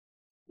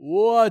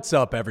What's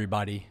up,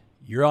 everybody?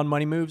 You're on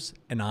Money Moves,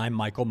 and I'm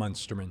Michael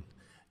Munsterman.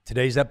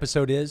 Today's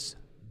episode is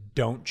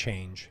Don't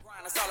Change.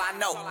 That's all I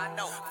know.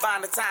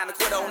 Find the time to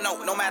quit, oh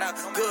no. No matter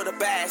good or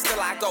bad, still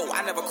I go.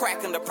 I never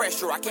crack under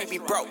pressure, I can't be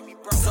broke.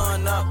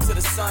 Sun up to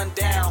the sun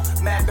down.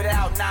 Map it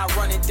out, now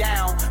run it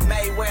down.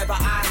 Mayweather,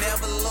 I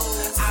never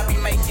lose. I be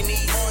making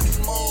these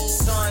money moves.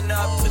 Sun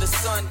up to the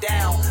sun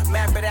down.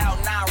 Map it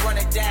out, now run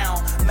it down.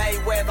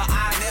 Mayweather,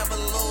 I never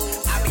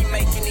lose. I be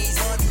making these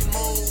money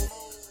moves.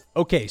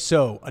 Okay,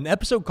 so an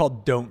episode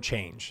called Don't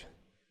Change.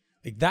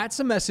 That's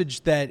a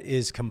message that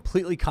is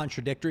completely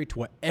contradictory to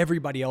what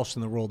everybody else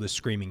in the world is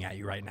screaming at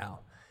you right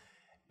now.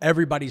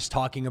 Everybody's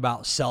talking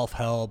about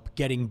self-help,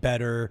 getting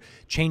better,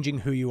 changing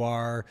who you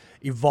are,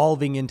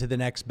 evolving into the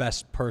next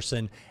best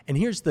person. And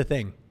here's the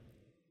thing.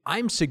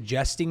 I'm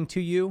suggesting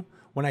to you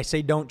when I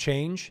say don't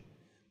change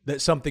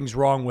that something's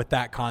wrong with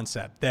that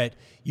concept, that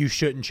you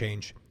shouldn't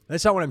change.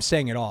 That's not what I'm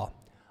saying at all.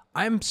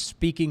 I'm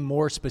speaking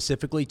more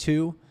specifically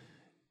to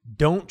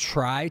don't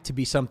try to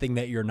be something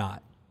that you're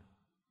not.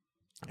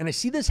 And I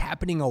see this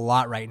happening a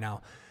lot right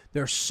now.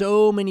 There are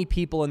so many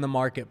people in the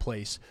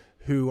marketplace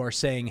who are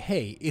saying,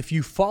 hey, if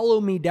you follow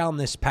me down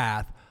this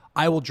path,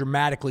 I will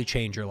dramatically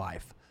change your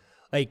life.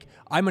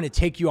 I'm going to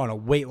take you on a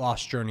weight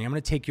loss journey. I'm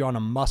going to take you on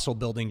a muscle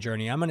building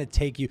journey. I'm going to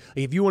take you,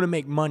 if you want to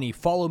make money,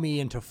 follow me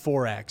into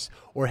Forex.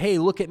 Or, hey,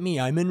 look at me.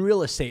 I'm in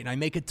real estate and I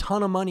make a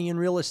ton of money in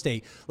real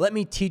estate. Let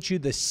me teach you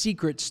the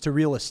secrets to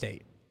real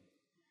estate.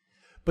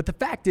 But the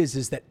fact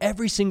is that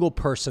every single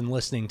person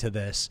listening to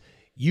this,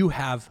 you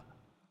have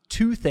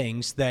two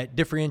things that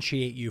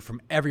differentiate you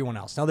from everyone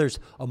else. Now, there's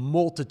a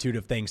multitude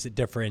of things that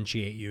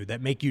differentiate you,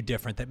 that make you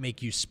different, that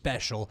make you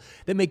special,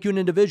 that make you an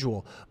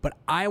individual. But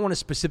I want to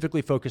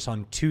specifically focus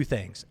on two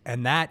things,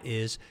 and that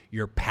is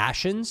your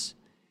passions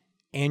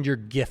and your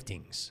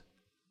giftings.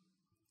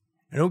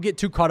 And don't get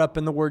too caught up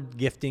in the word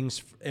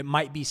giftings. It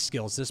might be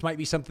skills. This might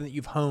be something that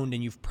you've honed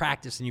and you've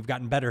practiced and you've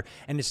gotten better.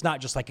 And it's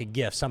not just like a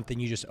gift, something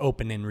you just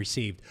opened and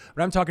received.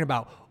 But I'm talking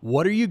about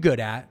what are you good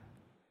at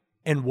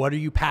and what are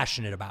you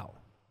passionate about?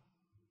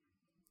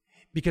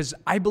 Because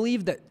I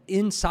believe that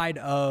inside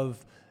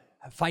of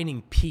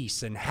finding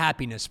peace and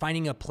happiness,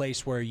 finding a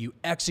place where you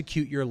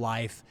execute your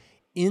life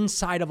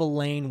inside of a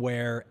lane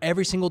where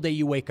every single day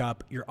you wake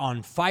up, you're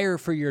on fire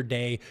for your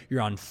day, you're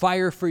on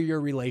fire for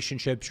your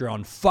relationships, you're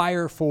on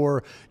fire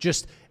for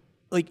just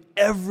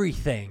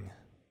everything.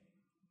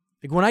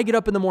 When I get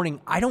up in the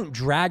morning, I don't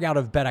drag out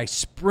of bed, I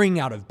spring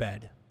out of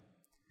bed.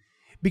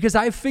 Because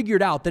I've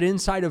figured out that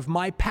inside of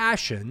my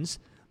passions,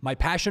 my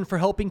passion for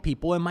helping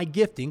people and my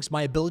giftings,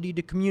 my ability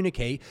to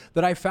communicate,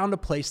 that I found a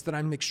place that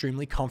I'm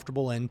extremely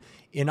comfortable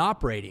in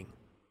operating.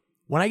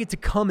 When I get to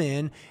come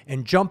in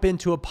and jump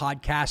into a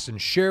podcast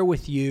and share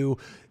with you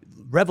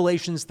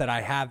revelations that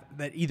I have,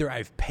 that either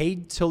I've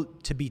paid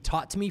to be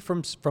taught to me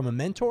from a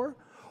mentor,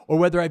 or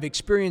whether I've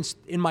experienced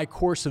in my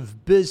course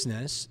of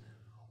business,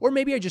 or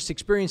maybe I just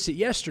experienced it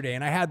yesterday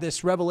and I had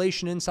this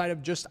revelation inside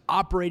of just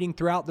operating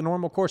throughout the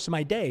normal course of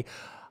my day.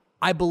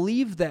 I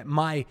believe that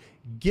my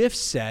gift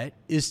set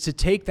is to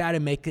take that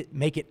and make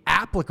it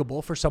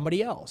applicable for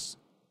somebody else,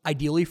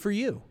 ideally for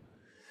you.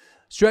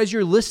 So as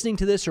you're listening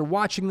to this or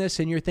watching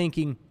this and you're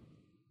thinking,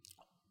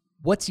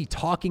 what's he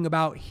talking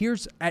about?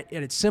 Here's at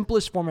its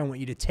simplest form, I want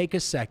you to take a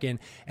second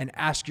and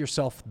ask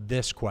yourself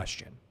this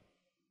question.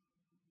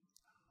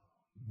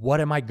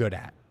 What am I good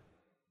at?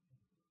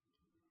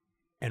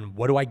 And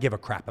what do I give a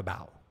crap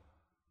about?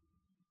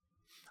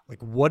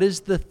 What is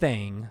the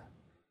thing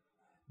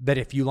that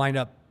if you lined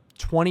up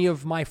 20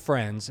 of my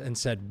friends and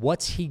said,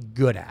 what's he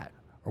good at?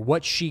 Or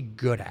what's she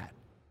good at?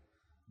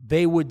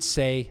 They would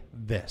say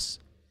this.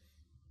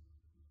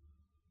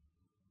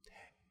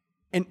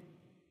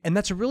 And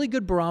that's a really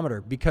good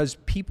barometer because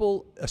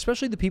people,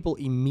 especially the people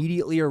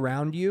immediately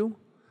around you,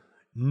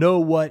 know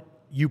what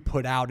you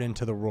put out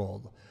into the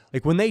world.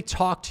 When they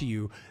talk to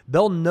you,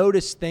 they'll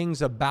notice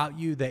things about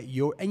you that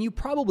and you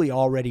probably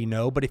already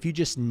know, but if you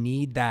just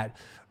need that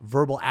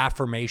verbal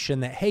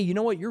affirmation that, hey, you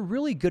know what, you're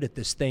really good at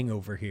this thing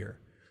over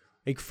here.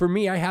 For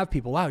me, I have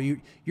people, wow,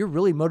 you're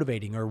really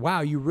motivating, or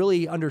wow, you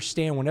really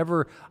understand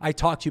whenever I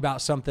talk to you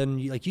about something,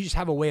 you just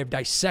have a way of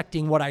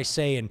dissecting what I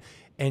say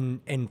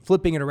and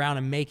flipping it around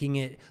and making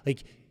it,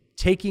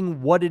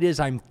 taking what it is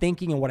I'm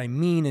thinking and what I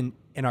mean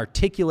and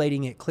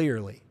articulating it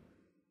clearly.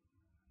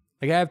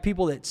 I have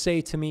people that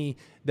say to me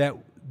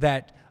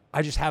that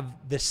I just have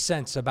this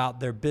sense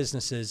about their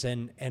businesses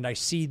and I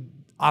see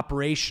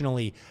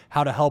operationally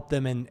how to help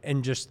them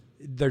and just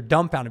they're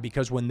dumbfounded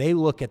because when they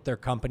look at their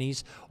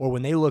companies or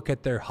when they look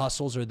at their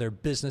hustles or their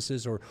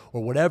businesses or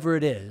whatever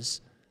it is,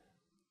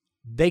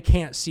 they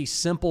can't see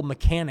simple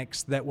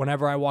mechanics that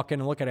whenever I walk in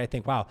and look at it, I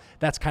think, wow,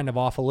 that's kind of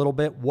off a little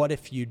bit. What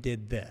if you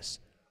did this?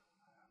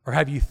 Or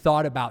have you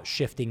thought about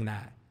shifting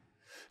that?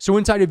 So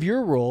inside of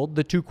your world,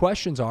 the two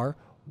questions are,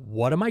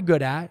 what am I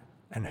good at?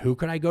 And who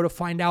can I go to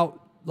find out,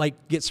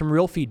 get some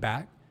real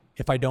feedback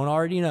if I don't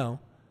already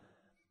know?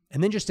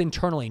 And then just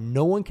internally,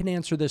 no one can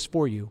answer this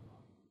for you.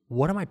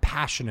 What am I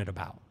passionate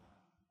about?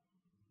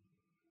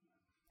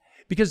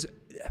 Because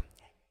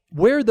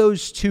where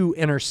those two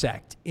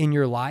intersect in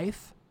your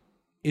life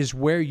is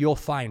where you'll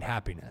find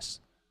happiness.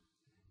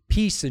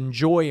 Peace and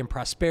joy and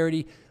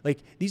prosperity. Like,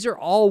 these are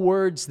all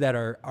words that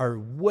are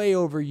way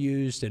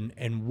overused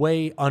and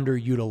way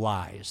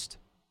underutilized.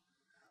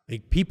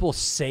 Like, people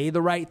say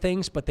the right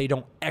things, but they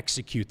don't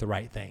execute the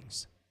right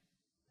things.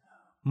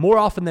 More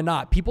often than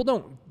not,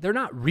 they're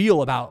not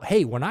real about,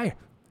 hey, when I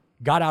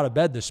got out of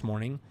bed this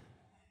morning,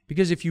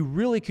 because if you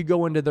really could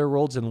go into their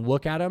worlds and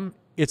look at them,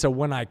 it's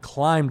when I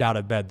climbed out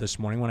of bed this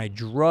morning, when I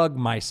drug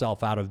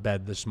myself out of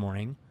bed this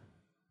morning.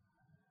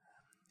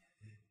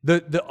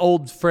 The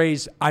old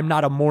phrase, I'm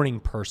not a morning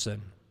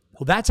person.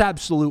 Well, that's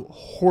absolute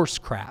horse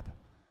crap.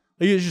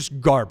 It's just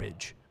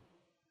garbage.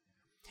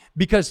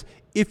 Because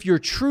if you're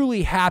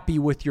truly happy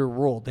with your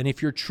world, and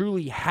if you're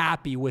truly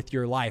happy with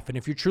your life, and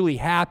if you're truly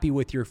happy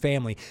with your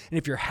family, and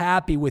if you're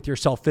happy with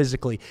yourself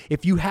physically,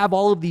 if you have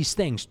all of these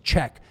things,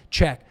 check,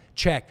 check,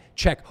 check,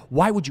 check,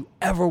 why would you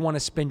ever want to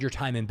spend your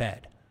time in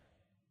bed?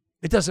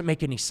 It doesn't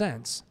make any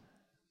sense.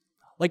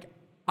 Like,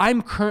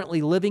 I'm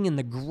currently living in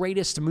the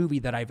greatest movie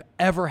that I've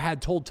ever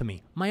had told to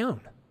me, my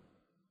own.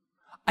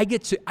 I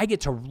get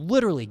to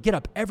literally get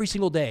up every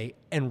single day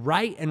and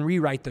write and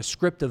rewrite the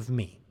script of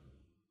me.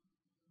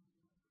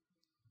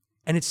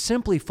 And it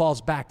simply falls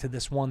back to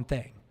this one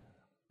thing.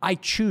 I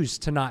choose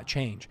to not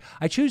change.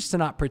 I choose to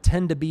not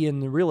pretend to be in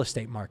the real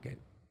estate market.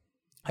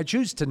 I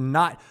choose to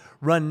not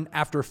run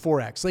after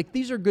Forex. Like,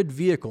 these are good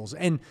vehicles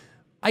and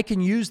I can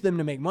use them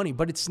to make money,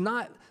 but it's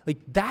not like,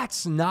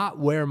 that's not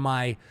where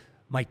my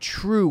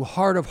true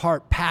heart of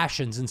heart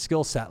passions and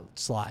skill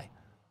sets lie.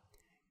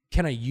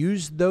 Can I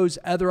use those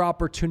other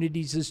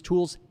opportunities as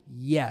tools?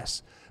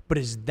 Yes. But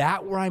is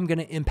that where I'm going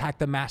to impact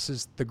the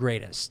masses the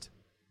greatest?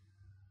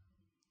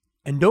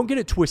 And don't get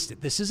it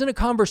twisted. This isn't a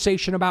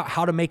conversation about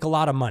how to make a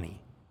lot of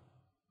money.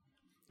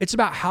 It's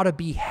about how to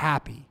be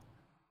happy.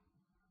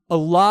 A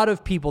lot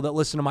of people that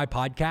listen to my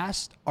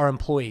podcast are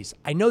employees.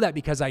 I know that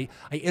because I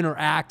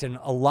interact and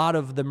a lot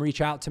of them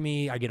reach out to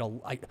me.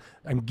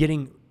 I'm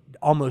getting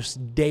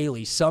almost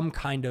daily some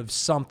kind of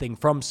something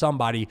from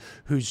somebody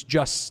who's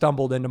just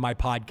stumbled into my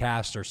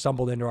podcast or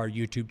stumbled into our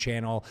YouTube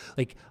channel.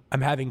 Like,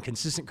 I'm having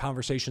consistent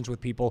conversations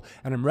with people,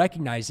 and I'm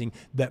recognizing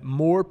that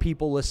more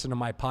people listen to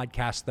my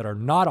podcast that are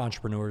not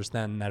entrepreneurs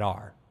than that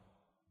are.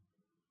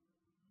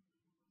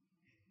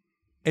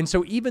 And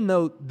so even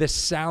though this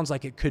sounds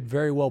like it could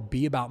very well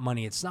be about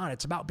money, it's not.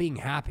 It's about being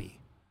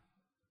happy.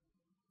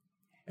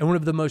 And one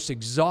of the most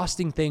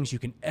exhausting things you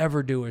can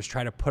ever do is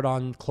try to put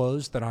on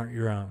clothes that aren't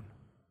your own.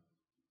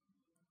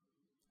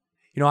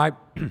 You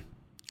know,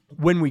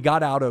 when we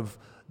got out of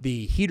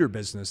the heater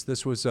business,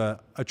 this was a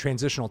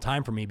transitional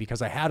time for me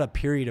because I had a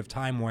period of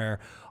time where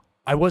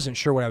I wasn't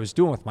sure what I was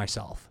doing with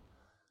myself.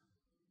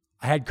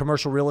 I had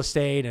commercial real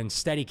estate and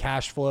steady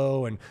cash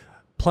flow and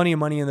plenty of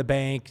money in the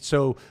bank.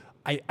 So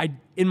I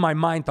in my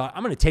mind thought,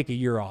 I'm going to take a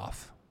year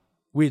off.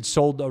 We had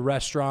sold a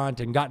restaurant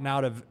and gotten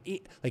out of,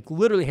 like,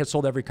 literally had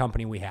sold every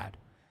company we had.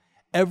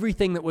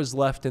 Everything that was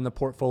left in the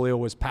portfolio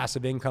was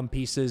passive income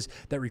pieces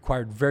that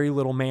required very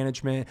little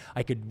management.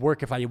 I could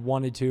work if I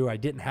wanted to. I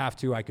didn't have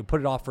to. I could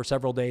put it off for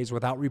several days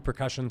without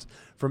repercussions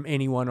from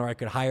anyone, or I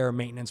could hire a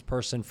maintenance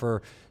person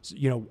for,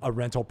 a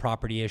rental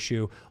property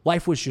issue.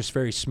 Life was just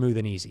very smooth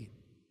and easy.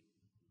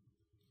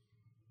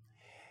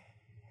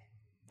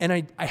 And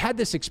I had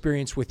this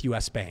experience with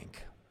U.S.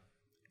 Bank.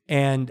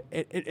 And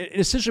it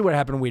essentially what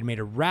happened, we'd made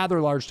a rather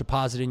large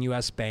deposit in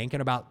U.S. Bank,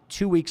 and about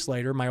 2 weeks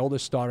later, my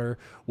oldest daughter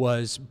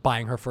was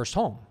buying her first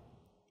home.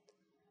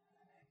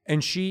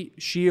 And she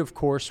of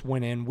course,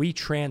 went in. We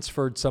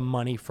transferred some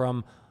money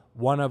from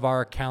one of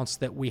our accounts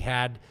that we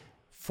had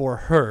for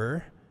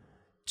her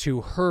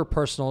to her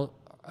personal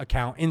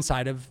account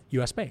inside of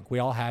U.S. Bank. We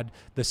all had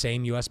the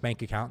same U.S.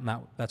 Bank account,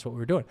 and that's what we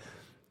were doing.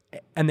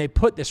 And they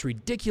put this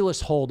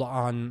ridiculous hold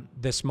on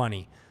this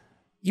money.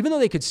 Even though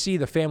they could see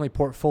the family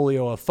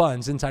portfolio of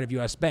funds inside of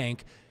U.S.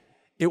 Bank,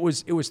 it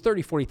was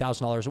 $30,000,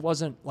 $40,000. It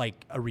wasn't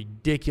like a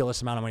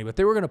ridiculous amount of money, but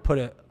they were going to put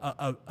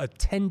a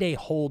 10-day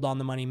hold on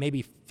the money,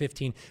 maybe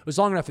 15. It was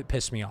long enough it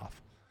pissed me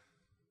off.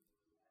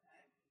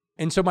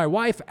 And so my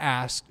wife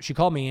asked, she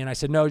called me and I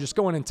said, no, just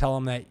go in and tell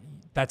them that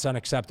that's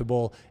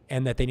unacceptable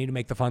and that they need to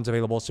make the funds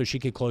available so she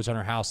could close on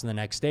her house in the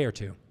next day or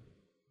two.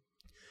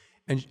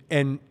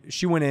 And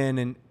she went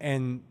in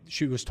and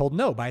she was told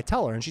no by a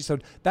teller. And she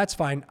said, that's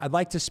fine. I'd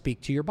like to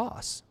speak to your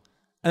boss.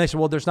 And they said,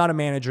 well, there's not a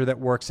manager that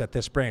works at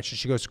this branch. And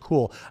she goes,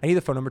 cool. I need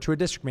the phone number to a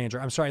district manager.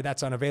 I'm sorry,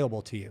 that's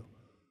unavailable to you.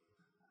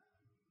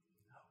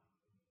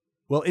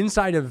 Well,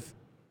 inside of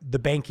the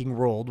banking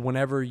world,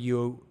 whenever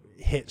you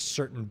hit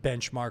certain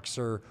benchmarks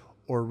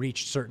or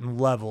reach certain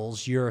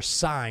levels, you're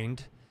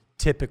assigned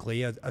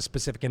typically a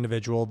specific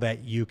individual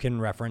that you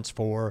can reference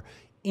for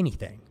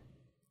anything.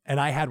 And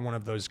I had one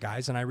of those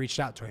guys, and I reached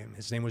out to him.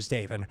 His name was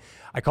Dave. And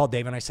I called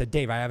Dave, and I said,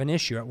 Dave, I have an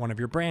issue at one of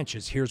your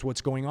branches. Here's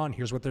what's going on.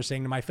 Here's what they're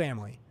saying to my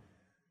family.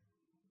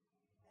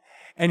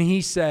 And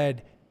he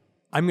said,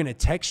 I'm going to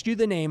text you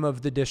the name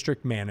of the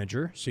district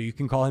manager so you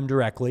can call him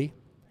directly.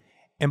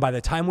 And by the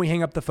time we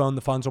hang up the phone,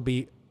 the funds will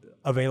be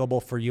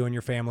available for you and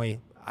your family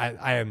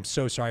I am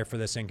so sorry for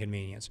this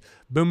inconvenience.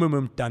 Boom, boom,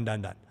 boom, done,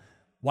 done, done.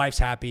 Wife's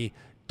happy,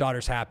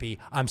 daughter's happy.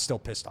 I'm still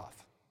pissed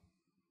off.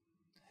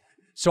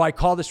 So I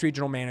call this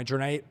regional manager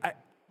and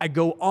I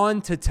go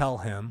on to tell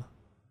him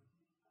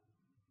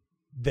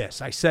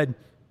this. I said,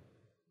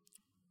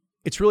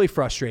 it's really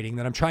frustrating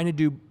that I'm trying to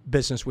do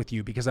business with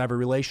you because I have a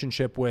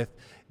relationship with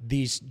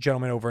these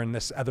gentlemen over in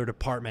this other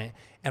department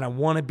and I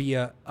want to be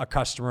a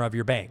customer of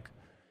your bank.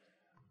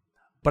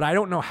 But I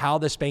don't know how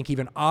this bank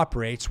even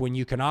operates when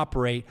you can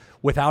operate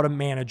without a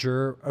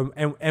manager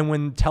and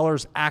when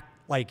tellers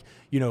act like,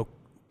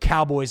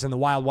 cowboys in the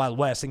wild, wild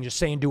west and just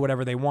say and do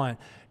whatever they want.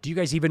 Do you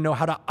guys even know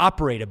how to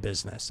operate a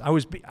business? I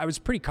was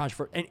pretty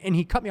controversial. And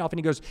he cut me off and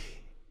he goes,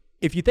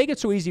 if you think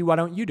it's so easy, why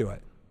don't you do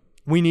it?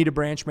 We need a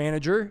branch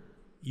manager.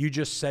 You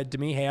just said to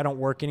me, hey, I don't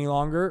work any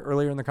longer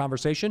earlier in the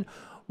conversation.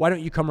 Why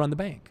don't you come run the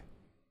bank?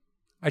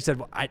 I said,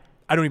 well, I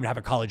don't even have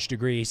a college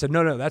degree. He said,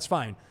 no, that's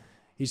fine.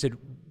 He said,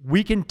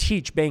 we can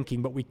teach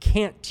banking, but we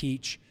can't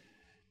teach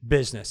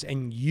business.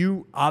 And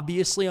you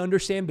obviously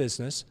understand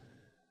business.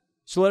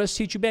 So let us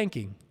teach you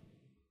banking.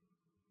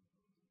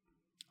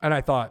 And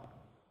I thought,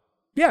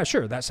 yeah,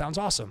 sure, that sounds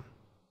awesome.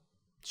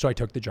 So I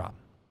took the job.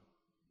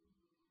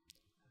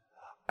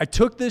 I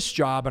took this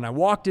job and I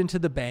walked into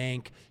the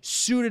bank,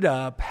 suited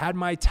up, had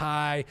my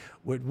tie,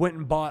 went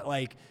and bought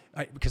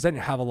because I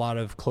didn't have a lot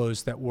of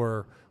clothes that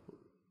were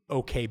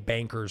okay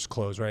banker's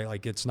clothes, right?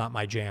 Like it's not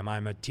my jam.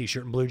 I'm a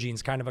t-shirt and blue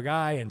jeans kind of a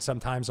guy. And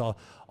sometimes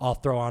I'll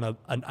throw on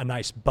a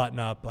nice button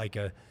up, like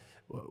a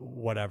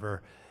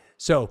whatever.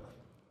 So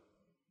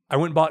I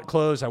went and bought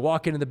clothes. I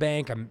walk into the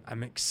bank.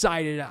 I'm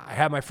excited. I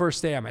have my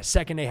first day. I have my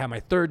second day. I have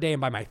my third day.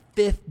 And by my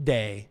fifth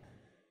day,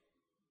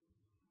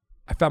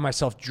 I found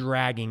myself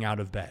dragging out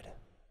of bed.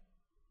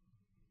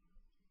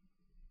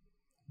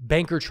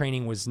 Banker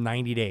training was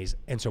 90 days.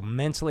 And so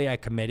mentally I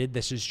committed.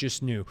 This is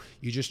just new.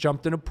 You just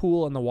jumped in a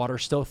pool and the water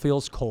still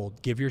feels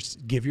cold. Give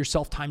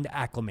yourself time to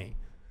acclimate.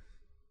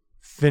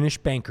 Finish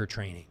banker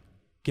training.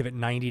 Give it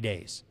 90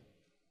 days.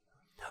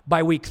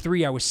 By week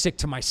 3, I was sick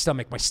to my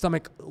stomach. My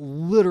stomach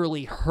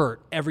literally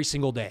hurt every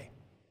single day.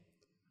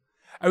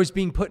 I was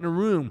being put in a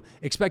room,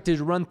 expected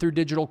to run through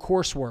digital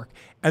coursework.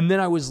 And then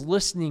I was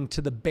listening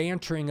to the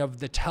bantering of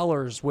the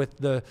tellers with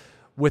the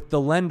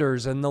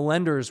lenders and the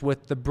lenders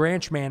with the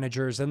branch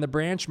managers and the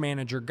branch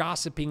manager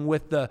gossiping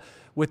with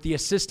the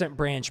assistant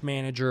branch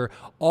manager.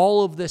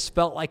 All of this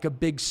felt like a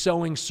big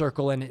sewing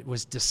circle and it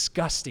was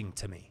disgusting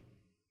to me.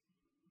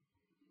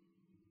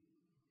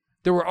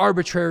 There were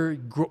arbitrary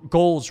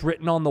goals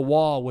written on the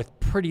wall with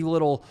pretty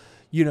little,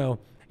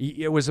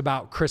 it was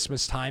about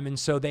Christmas time. And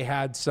so they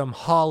had some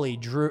holly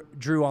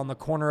drew on the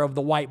corner of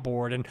the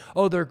whiteboard and,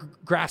 their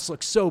graphs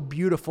look so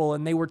beautiful.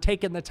 And they were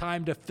taking the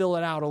time to fill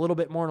it out a little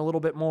bit more and a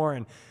little bit more.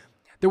 And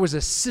there was a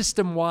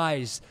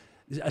system-wide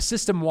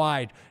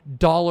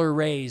dollar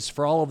raise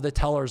for all of the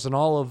tellers and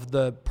all of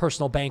the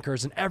personal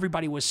bankers. And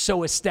everybody was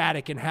so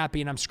ecstatic and happy.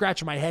 And I'm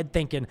scratching my head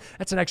thinking,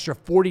 that's an extra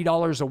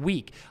 $40 a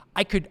week.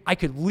 I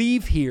could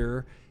leave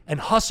here and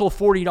hustle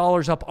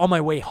 $40 up on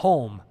my way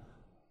home.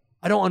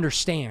 I don't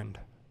understand.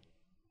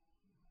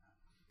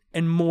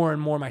 And more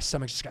my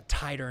stomach just got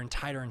tighter and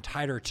tighter and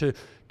tighter to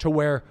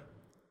where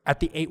at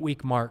the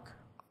 8-week mark,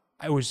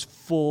 I was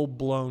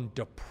full-blown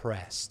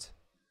depressed.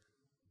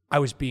 I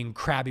was being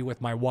crabby with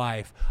my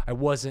wife. I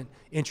wasn't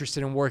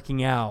interested in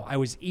working out. I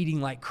was eating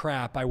like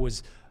crap. I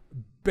was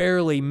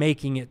barely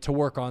making it to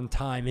work on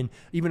time. And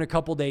even a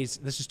couple days,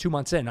 this is 2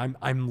 months in,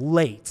 I'm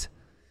late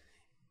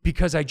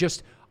because I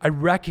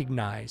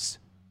recognize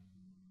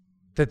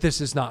that this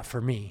is not for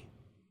me.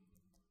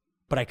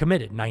 But I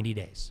committed 90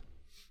 days.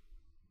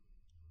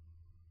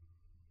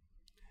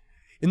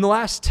 In the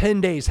last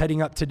 10 days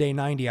heading up to day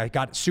 90, I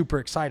got super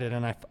excited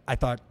and I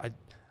thought I'm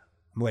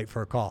late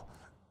for a call.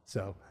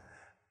 So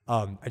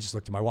I just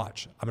looked at my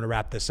watch. I'm going to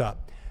wrap this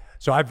up.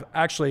 So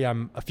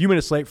I'm a few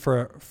minutes late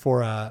for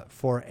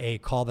a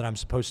call that I'm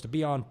supposed to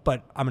be on,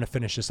 but I'm going to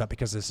finish this up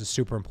because this is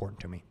super important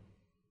to me.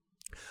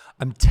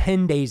 I'm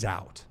 10 days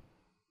out.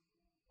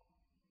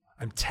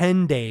 I'm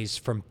 10 days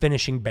from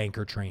finishing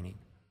banker training.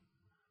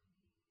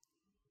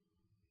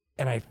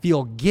 And I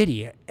feel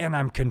giddy and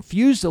I'm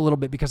confused a little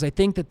bit because I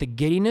think that the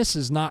giddiness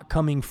is not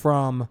coming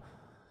from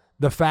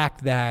the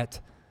fact that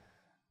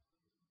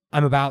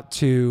I'm about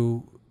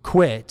to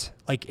quit.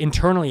 Like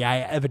internally, I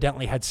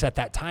evidently had set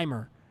that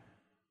timer.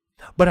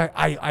 But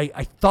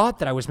I thought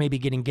that I was maybe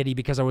getting giddy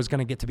because I was going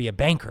to get to be a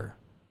banker.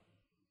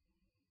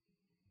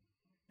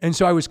 And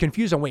so I was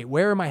confused on, wait,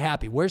 where am I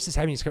happy? Where's this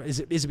happiness?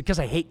 Is it because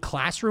I hate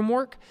classroom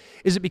work?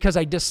 Is it because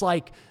I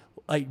dislike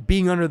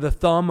being under the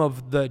thumb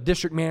of the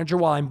district manager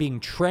while I'm being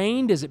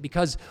trained? Is it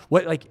because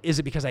is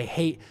it because I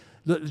hate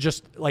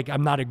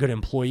I'm not a good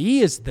employee?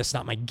 Is this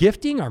not my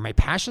gifting? Are my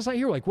passions not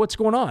here? What's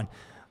going on?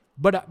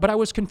 But I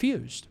was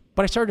confused,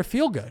 but I started to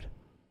feel good.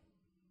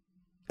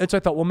 And so I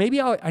thought, well, maybe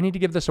I need to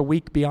give this a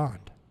week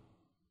beyond.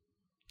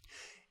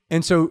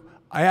 And so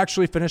I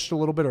actually finished a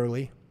little bit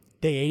early.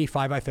 Day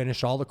 85, I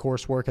finished all the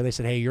coursework, and they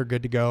said, hey, you're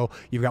good to go.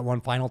 You've got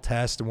one final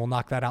test, and we'll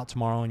knock that out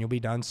tomorrow, and you'll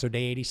be done. So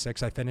day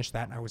 86, I finished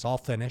that, and I was all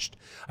finished.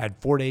 I had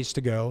 4 days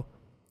to go.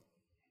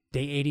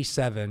 Day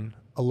 87,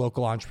 a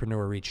local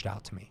entrepreneur reached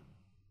out to me.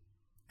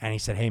 And he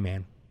said, hey,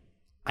 man,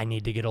 I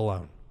need to get a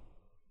loan.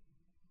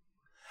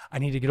 I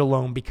need to get a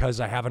loan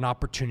because I have an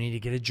opportunity to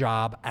get a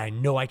job. I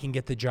know I can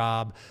get the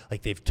job.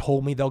 Like, they've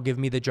told me they'll give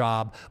me the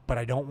job, but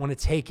I don't want to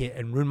take it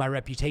and ruin my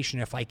reputation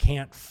if I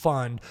can't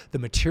fund the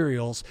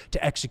materials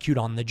to execute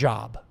on the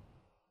job.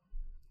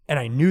 And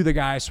I knew the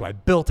guy, so I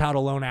built out a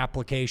loan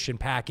application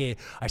packet.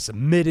 I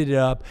submitted it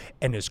up,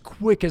 and as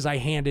quick as I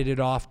handed it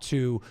off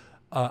to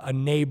a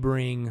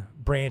neighboring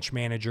branch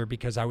manager,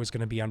 because I was going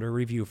to be under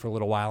review for a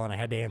little while and I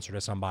had to answer to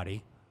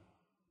somebody,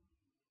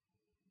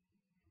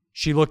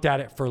 she looked at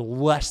it for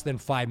less than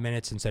 5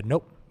 minutes and said,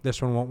 nope,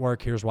 this one won't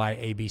work. Here's why: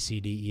 A, B, C,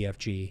 D, E, F,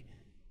 G.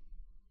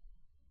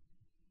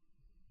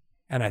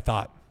 And I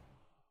thought,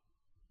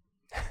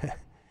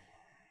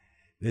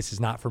 this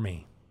is not for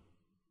me.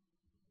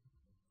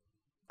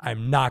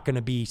 I'm not going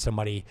to be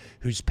somebody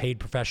who's paid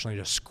professionally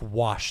to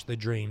squash the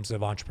dreams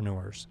of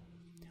entrepreneurs.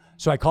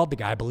 So I called the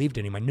guy. I believed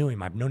in him. I knew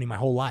him. I've known him my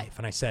whole life.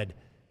 And I said,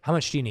 how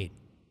much do you need?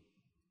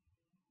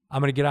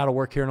 I'm going to get out of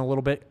work here in a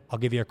little bit. I'll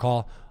give you a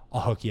call.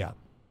 I'll hook you up.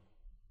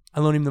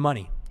 I loaned him the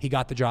money. He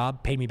got the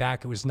job, paid me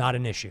back. It was not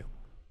an issue.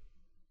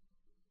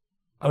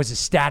 I was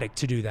ecstatic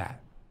to do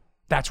that.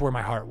 That's where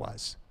my heart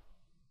was.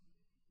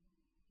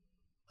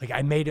 Like,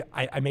 I made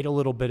a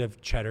little bit of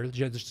cheddar,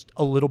 just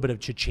a little bit of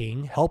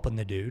cha-ching, helping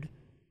the dude.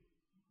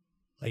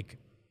 Like,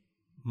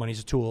 money's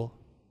a tool.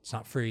 It's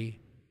not free.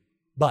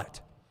 But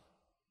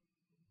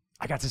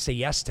I got to say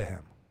yes to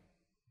him.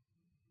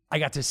 I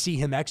got to see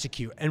him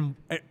execute and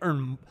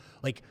earn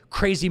like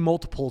crazy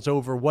multiples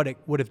over what it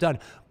would have done.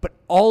 But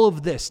all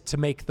of this to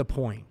make the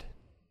point.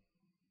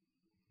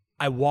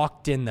 I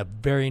walked in the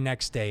very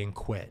next day and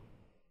quit.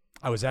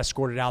 I was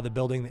escorted out of the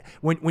building.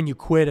 When you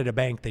quit at a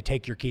bank, they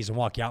take your keys and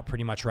walk you out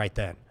pretty much right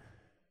then.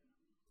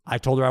 I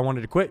told her I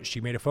wanted to quit.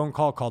 She made a phone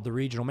call, called the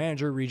regional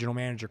manager. Regional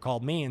manager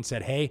called me and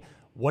said, hey,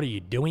 what are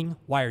you doing?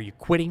 Why are you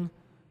quitting?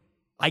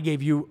 I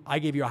gave you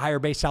a higher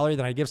base salary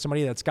than I give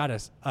somebody that's got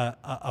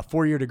a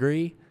 4-year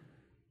degree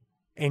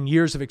and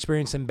years of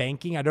experience in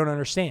banking. I don't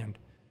understand.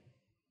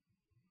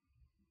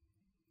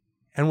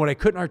 And what I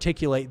couldn't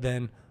articulate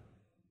then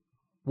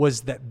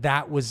was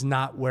that was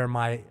not where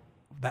my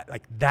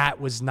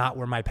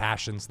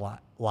passions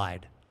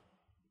lied.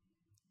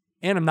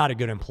 And I'm not a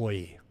good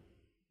employee.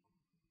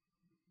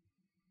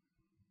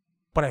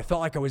 But I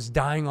felt like I was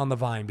dying on the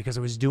vine because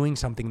I was doing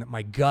something that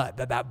my gut,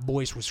 that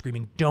voice was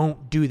screaming,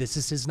 don't do this.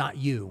 This is not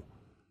you.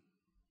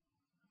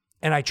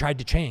 And I tried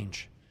to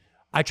change.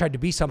 I tried to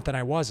be something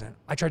I wasn't.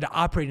 I tried to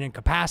operate in a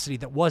capacity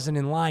that wasn't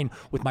in line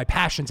with my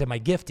passions and my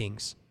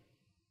giftings.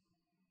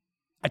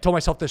 I told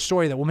myself this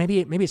story that, well,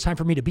 maybe it's time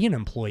for me to be an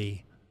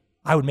employee.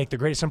 I would make the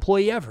greatest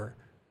employee ever.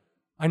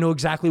 I know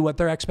exactly what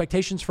their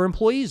expectations for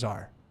employees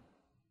are.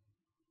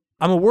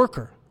 I'm a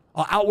worker.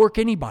 I'll outwork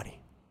anybody.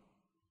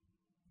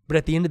 But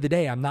at the end of the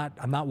day, I'm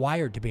not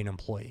wired to be an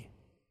employee.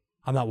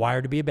 I'm not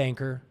wired to be a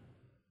banker.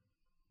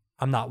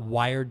 I'm not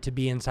wired to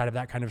be inside of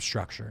that kind of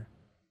structure.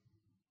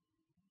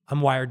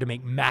 I'm wired to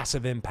make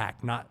massive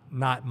impact,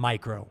 not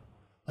micro.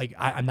 Like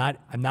I'm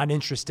not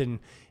interested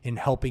in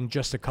helping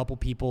just a couple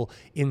people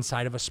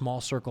inside of a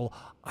small circle.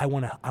 I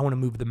want to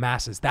move the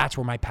masses. That's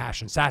where my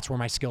passions, that's where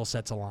my skill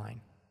sets align.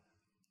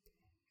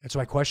 And so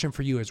my question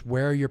for you is,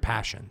 where are your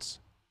passions?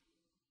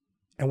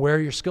 And where are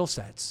your skill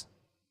sets?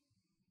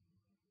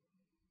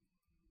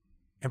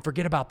 And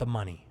forget about the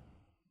money.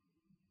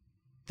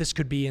 This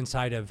could be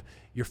inside of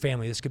your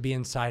family. This could be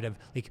inside of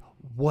like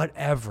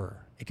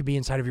whatever. It could be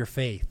inside of your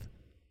faith.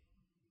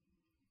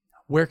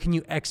 Where can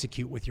you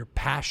execute with your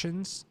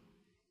passions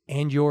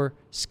and your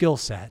skill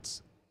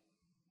sets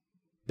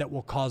that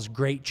will cause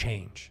great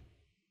change?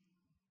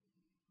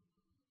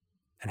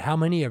 And how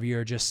many of you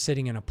are just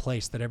sitting in a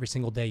place that every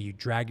single day you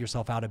drag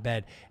yourself out of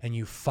bed and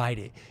you fight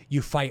it?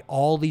 You fight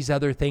all these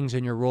other things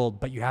in your world,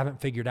 but you haven't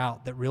figured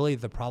out that really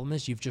the problem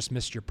is you've just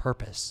missed your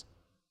purpose.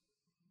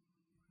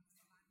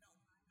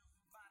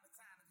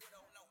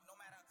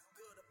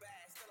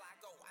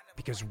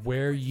 Because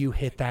where you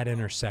hit that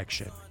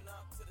intersection,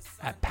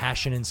 at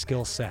passion and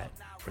skill set,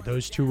 where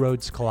those two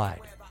roads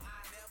collide,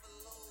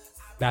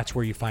 that's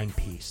where you find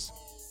peace.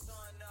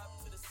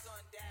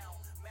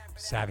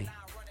 Savvy.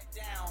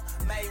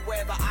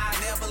 Mayweather, I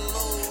never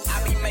lose.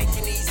 I be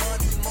making these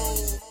money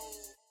moves.